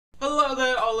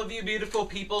all of you beautiful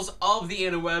peoples of the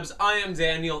interwebs. I am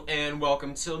Daniel, and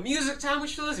welcome to Music Time,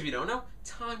 which for those of you who don't know,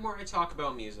 time where I talk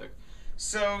about music.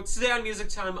 So today on Music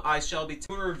Time, I shall be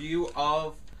doing a review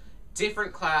of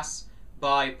Different Class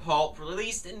by Pulp,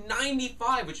 released in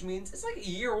 '95, which means it's like a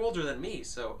year older than me.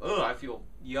 So, I feel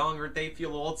young, or they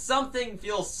feel old. Something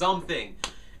feels something.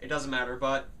 It doesn't matter,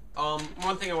 but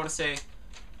one thing I want to say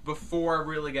before I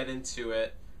really get into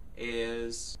it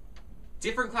is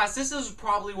Different Class. This is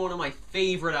probably one of my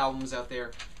favorite albums out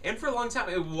there, and for a long time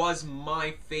it was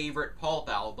my favorite Pulp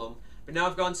album, but now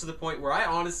I've gotten to the point where I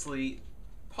honestly,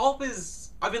 Pulp is,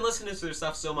 I've been listening to their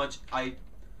stuff so much, I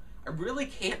really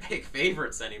can't pick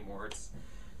favorites anymore.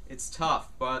 It's tough,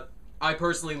 but I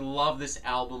personally love this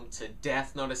album to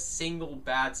death. Not a single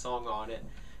bad song on it.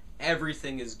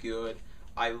 Everything is good.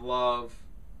 I love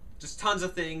just tons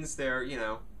of things there, you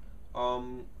know.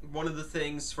 One of the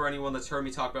things for anyone that's heard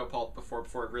me talk about Pulp before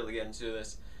I really get into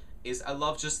this is I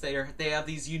love just they have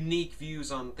these unique views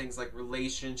on things like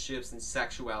relationships and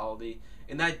sexuality,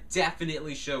 and that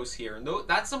definitely shows here. And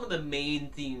that's some of the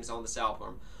main themes on this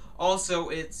album. Also,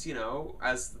 it's, you know,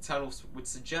 as the title would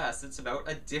suggest, it's about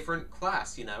a different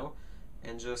class, you know,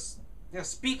 and just, you know,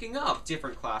 speaking of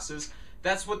different classes,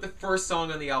 that's what the first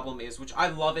song on the album is, which I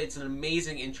love it. It's an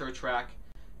amazing intro track.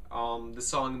 The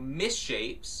song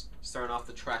Misshapes, starting off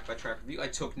the track-by-track review. I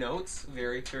took notes,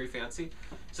 very, very fancy.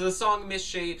 So the song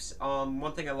Misshapes,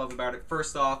 one thing I love about it,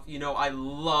 first off, you know, I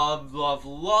love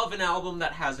an album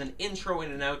that has an intro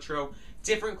and an outro.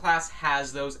 Different Class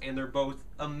has those, and they're both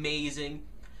amazing.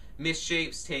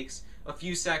 Misshapes takes a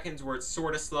few seconds where it's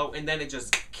sort of slow, and then it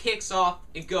just kicks off,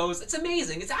 it goes, it's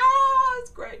amazing, it's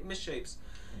great, Misshapes.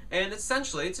 And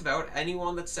essentially, it's about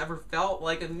anyone that's ever felt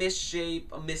like a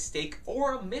misshape, a mistake,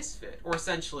 or a misfit, or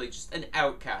essentially just an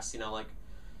outcast, you know,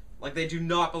 like they do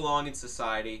not belong in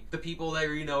society. The people that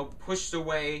are, you know, pushed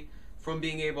away from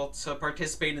being able to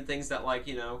participate in things that, like,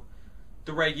 you know,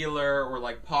 the regular or,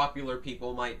 like, popular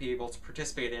people might be able to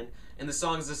participate in. And the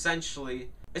song is essentially,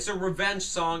 it's a revenge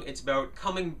song. It's about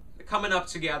coming up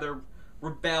together,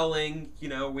 rebelling, you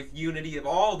know, with unity of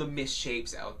all the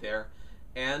misshapes out there,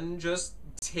 and just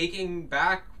taking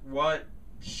back what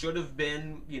should have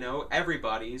been, you know,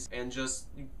 everybody's, and just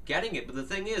getting it. But the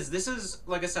thing is, this is,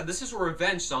 like I said, this is a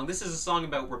revenge song. This is a song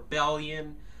about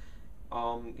rebellion.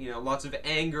 You know, lots of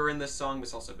anger in this song, but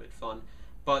it's also a bit fun.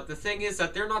 But the thing is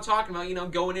that they're not talking about, you know,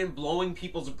 going in, blowing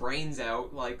people's brains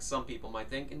out, like some people might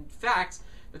think. In fact,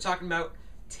 they're talking about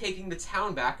taking the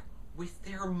town back with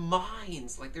their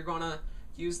minds. Like, they're gonna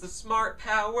use the smart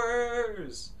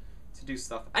powers to do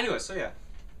stuff. Anyway, so yeah.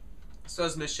 So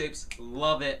as Misshapes,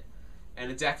 love it, and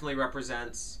it definitely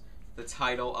represents the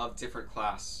title of Different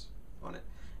Class on it.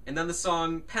 And then the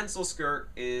song Pencil Skirt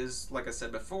is, like I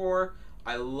said before,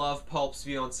 I love Pulp's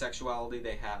view on sexuality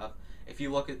they have. If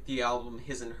you look at the album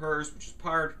His and Hers, which is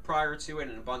prior to it,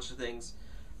 and a bunch of things,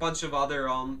 bunch of other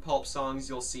Pulp songs,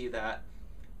 you'll see that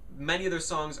many of their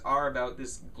songs are about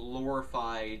this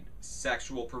glorified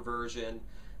sexual perversion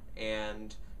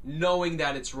and knowing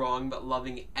that it's wrong, but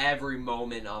loving every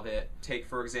moment of it. Take,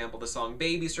 for example, the song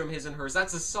Babies from His and Hers.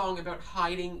 That's a song about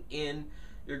hiding in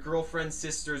your girlfriend's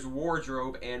sister's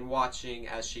wardrobe and watching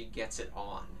as she gets it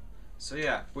on. So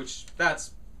yeah, which,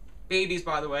 that's Babies,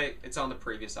 by the way. It's on the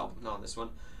previous album, not on this one.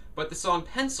 But the song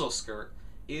Pencil Skirt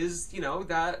is, you know,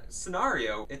 that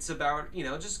scenario. It's about, you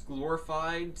know, just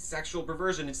glorified sexual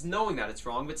perversion. It's knowing that it's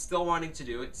wrong, but still wanting to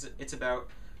do it. It's about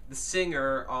the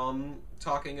singer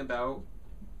talking about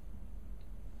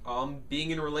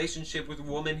being in a relationship with a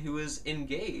woman who is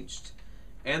engaged.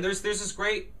 And there's this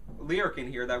great lyric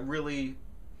in here that really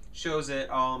shows it.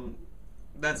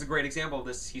 That's a great example of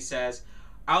this. He says,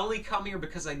 "I only come here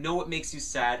because I know it makes you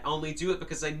sad. I only do it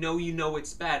because I know you know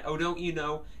it's bad. Oh, don't you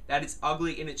know that it's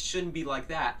ugly and it shouldn't be like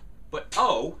that? But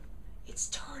oh, it's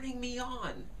turning me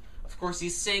on." Of course, he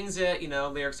sings it. You know,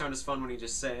 lyrics aren't as fun when you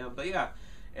just say them. But yeah,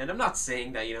 and I'm not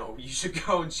saying that, you know, you should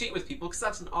go and cheat with people, because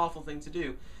that's an awful thing to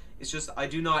do. It's just, I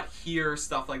do not hear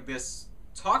stuff like this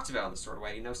talked about in this sort of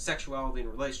way. You know, sexuality and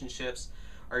relationships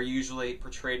are usually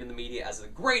portrayed in the media as the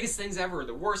greatest things ever, or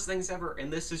the worst things ever,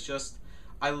 and this is just,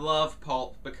 I love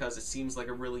Pulp because it seems like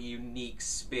a really unique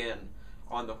spin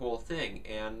on the whole thing,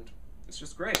 and it's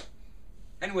just great.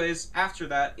 Anyways, after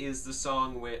that is the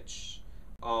song which,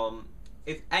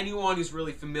 if anyone who's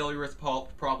really familiar with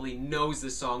Pulp probably knows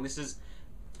this song. This is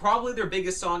probably their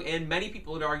biggest song, and many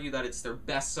people would argue that it's their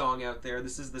best song out there.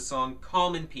 This is the song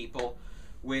Common People,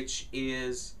 which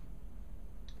is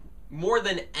more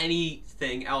than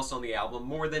anything else on the album,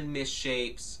 more than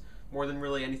Misshapes, more than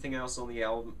really anything else on the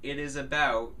album. It is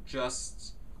about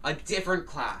just a different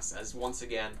class, as once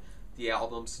again the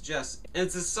album suggests. And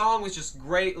it's a song with just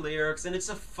great lyrics, and it's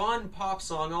a fun pop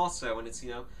song also, and it's, you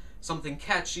know, something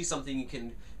catchy, something you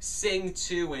can sing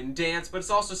to and dance, but it's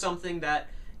also something that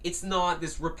it's not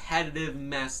this repetitive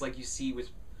mess like you see with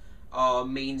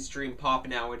mainstream pop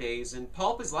nowadays, and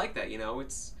pulp is like that, you know.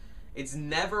 It's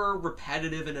never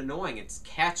repetitive and annoying. It's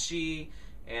catchy,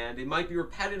 and it might be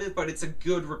repetitive, but it's a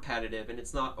good repetitive, and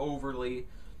it's not overly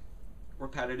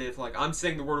repetitive. Like, I'm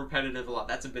saying the word repetitive a lot.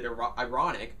 That's a bit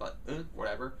ironic, but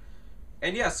whatever.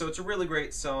 And yeah, so it's a really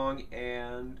great song,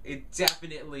 and it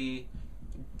definitely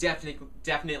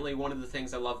one of the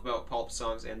things I love about pulp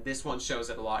songs, and this one shows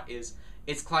it a lot, is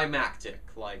it's climactic.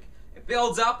 Like, it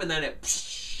builds up, and then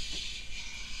it...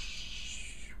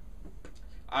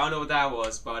 I don't know what that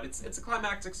was, but it's a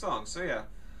climactic song, so yeah.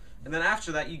 And then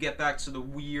after that, you get back to the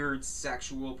weird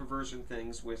sexual perversion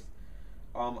things with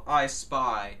I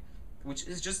Spy, which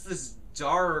is just this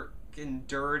dark and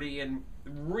dirty and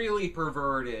really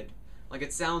perverted. Like,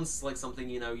 it sounds like something,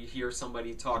 you know, you hear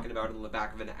somebody talking about in the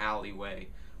back of an alleyway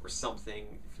or something,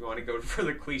 if you want to go for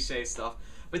the cliche stuff.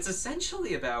 But it's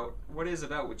essentially about what it is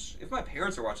about, which, if my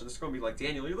parents are watching this, they're going to be like,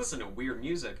 Daniel, you listen to weird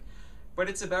music. But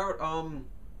it's about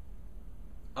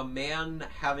a man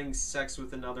having sex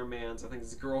with another man's, I think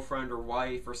it's girlfriend or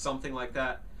wife or something like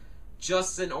that,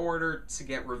 just in order to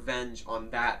get revenge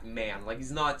on that man. Like,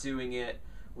 he's not doing it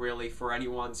really for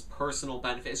anyone's personal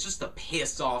benefit. It's just to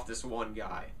piss off this one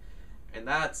guy. And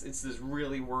it's this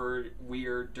really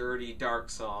weird, dirty, dark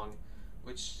song,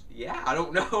 which, yeah, I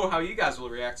don't know how you guys will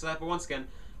react to that, but once again,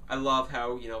 I love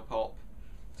how, you know, pulp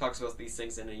talks about these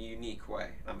things in a unique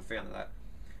way. I'm a fan of that.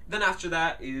 Then after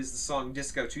that is the song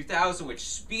Disco 2000, which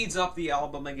speeds up the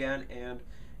album again, and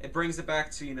it brings it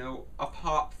back to, you know, a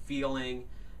pop feeling,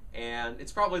 and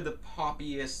it's probably the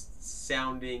poppiest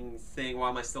sounding thing, why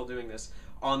am I still doing this,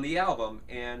 on the album.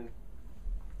 And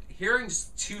hearing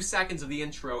just 2 seconds of the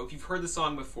intro, if you've heard the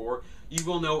song before, you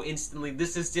will know instantly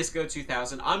this is Disco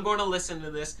 2000. I'm going to listen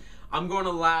to this, I'm going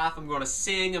to laugh, I'm going to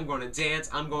sing, I'm going to dance,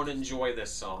 I'm going to enjoy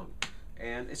this song.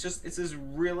 And it's this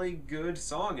really good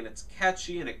song, and it's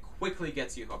catchy, and it quickly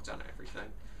gets you hooked on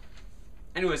everything.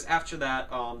 Anyways, after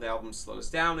that, the album slows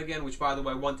down again, which, by the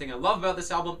way, one thing I love about this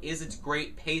album is its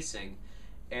great pacing.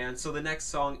 And so the next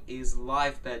song is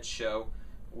Live Bed Show,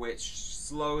 which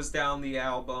slows down the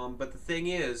album. But the thing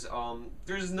is,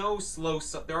 there are slow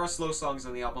songs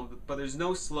on the album, but there's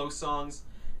no slow songs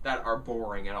that are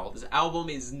boring at all. This album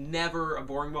is never a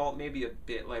boring, well, maybe a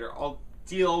bit later. I'll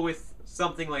deal with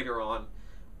something later on.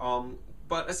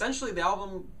 But essentially the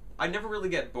album, I never really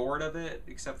get bored of it,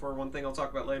 except for one thing I'll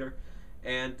talk about later.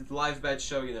 And the Live Bed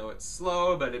Show, you know, it's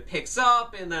slow, but it picks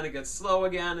up, and then it gets slow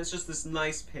again. It's just this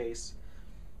nice pace.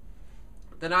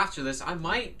 Then after this, I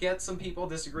might get some people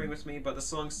disagreeing with me, but the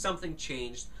song Something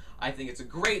Changed, I think it's a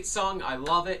great song, I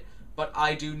love it, but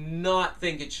I do not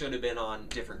think it should have been on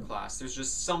Different Class. There's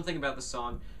just something about the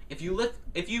song. If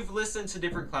you've listened to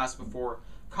Different Class before,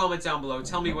 comment down below,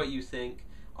 tell me what you think.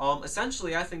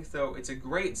 Essentially, I think, though, it's a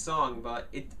great song, but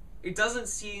it doesn't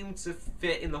seem to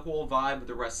fit in the whole vibe of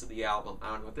the rest of the album. I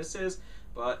don't know what this is,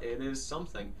 but it is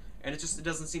something. And it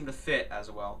doesn't seem to fit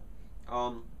as well.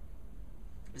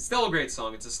 It's still a great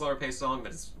song. It's a slower paced song,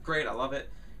 but it's great. I love it.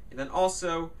 And then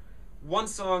also, one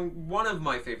of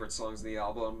my favorite songs of the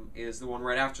album is the one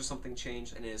right after Something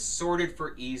Changed, and it is Sorted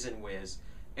for Ease and Whiz.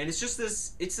 And it's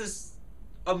this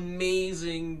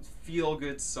amazing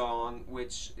feel-good song,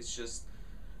 which is just,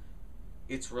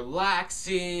 it's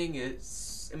relaxing, it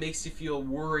makes you feel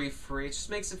worry-free, it just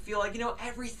makes it feel like, you know,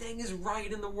 everything is right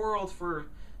in the world for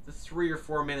the 3 or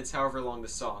 4 minutes, however long the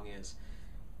song is.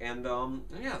 And,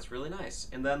 yeah, it's really nice.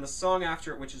 And then the song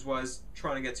after it, which is what I was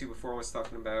trying to get to before I was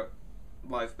talking about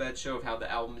Live Bed Show, of how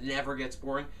the album never gets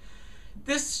boring.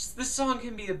 This song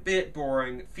can be a bit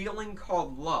boring. Feeling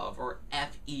Called Love, or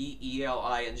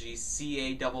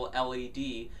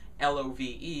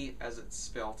FEELINGCALLED, as it's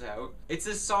spelled out. It's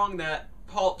this song that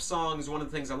pulp songs, one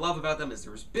of the things I love about them is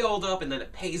there's build-up and then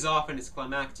it pays off and it's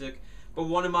climactic. But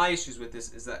one of my issues with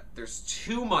this is that there's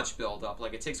too much build-up.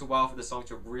 Like, it takes a while for the song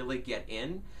to really get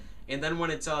in. And then when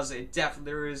it does, it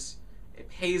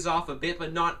pays off a bit,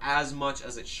 but not as much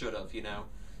as it should have, you know?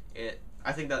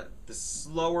 I think that the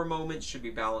slower moments should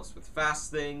be balanced with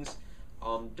fast things,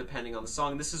 depending on the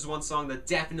song. This is one song that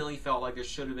definitely felt like there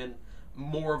should have been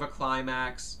more of a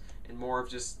climax and more of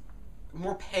just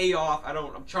more payoff.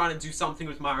 I'm trying to do something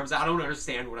with my arms. I don't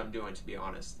understand what I'm doing, to be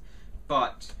honest.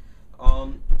 But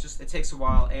it takes a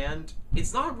while, and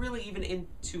it's not really even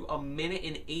into 1 minute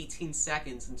and 18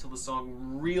 seconds until the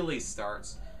song really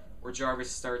starts, where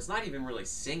Jarvis starts not even really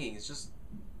singing, it's just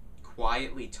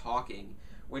quietly talking,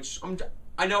 which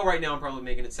I know right now I'm probably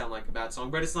making it sound like a bad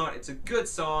song, but it's not. It's a good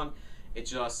song. It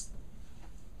just,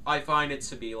 I find it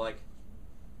to be like,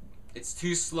 it's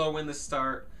too slow in the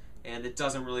start, and it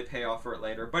doesn't really pay off for it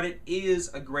later. But it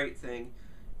is a great thing,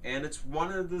 and it's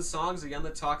one of the songs, again,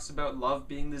 that talks about love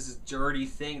being this dirty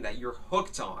thing that you're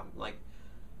hooked on. Like,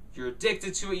 you're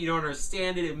addicted to it, you don't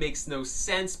understand it, it makes no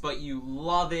sense, but you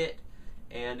love it,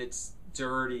 and it's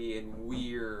dirty and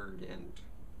weird, and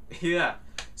yeah.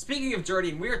 Speaking of dirty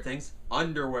and weird things,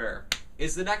 Underwear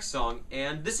is the next song,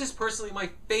 and this is personally my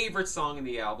favorite song in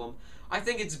the album. I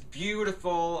think it's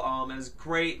beautiful, has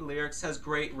great lyrics, has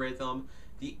great rhythm.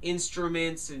 The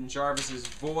instruments and Jarvis's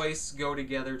voice go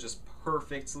together just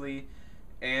perfectly,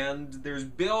 and there's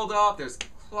build-up, there's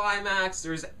climax,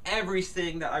 there's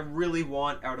everything that I really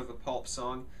want out of a Pulp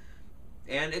song,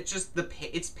 and it just,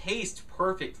 it's paced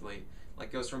perfectly.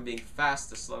 Like, goes from being fast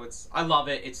to slow. I love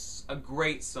it. It's a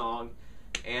great song,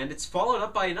 and it's followed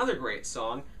up by another great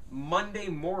song, Monday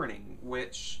Morning,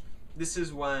 which this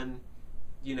is when,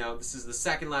 you know, this is the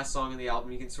second last song in the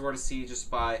album. You can sort of see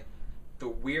just by the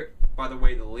way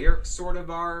the lyrics sort of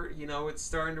are, you know, it's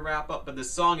starting to wrap up, but the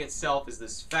song itself is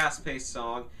this fast-paced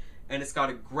song, and it's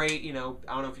got a great, you know,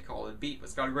 I don't know if you call it a beat, but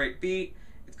it's got a great beat,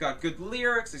 it's got good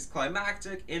lyrics, it's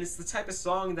climactic, and it's the type of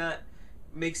song that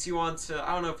makes you want to,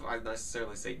 I don't know if I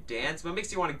necessarily say dance, but it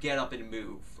makes you want to get up and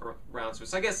move around.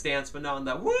 So I guess dance, but not in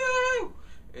that woo!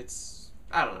 It's,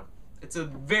 I don't know. It's a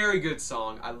very good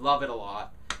song. I love it a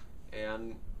lot.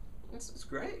 And it's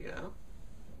great, you know.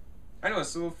 Anyway,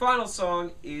 so the final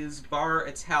song is Bar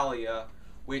Italia,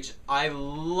 which I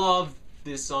love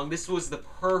this song. This was the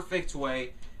perfect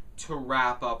way to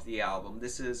wrap up the album.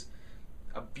 This is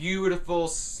a beautiful,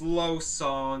 slow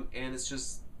song, and it's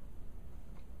just,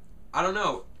 I don't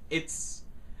know, it's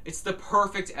the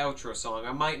perfect outro song.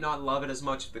 I might not love it as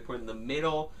much if they put it in the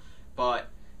middle, but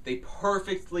they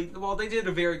perfectly, well, they did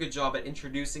a very good job at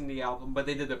introducing the album, but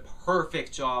they did a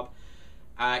perfect job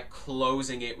at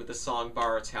closing it with the song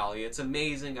Bar Italia. It's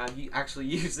amazing. I've actually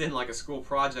used it in like a school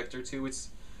project or two. It's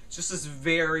just this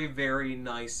very, very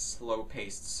nice,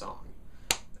 slow-paced song.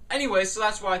 Anyway, so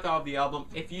that's what I thought of the album.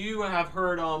 If you have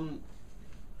heard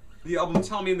the album,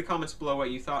 tell me in the comments below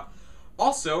what you thought.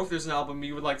 Also, if there's an album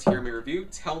you would like to hear me review,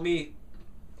 tell me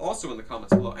also in the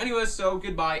comments below. Anyway, so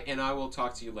goodbye, and I will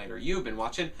talk to you later. You've been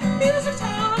watching Music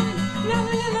Time!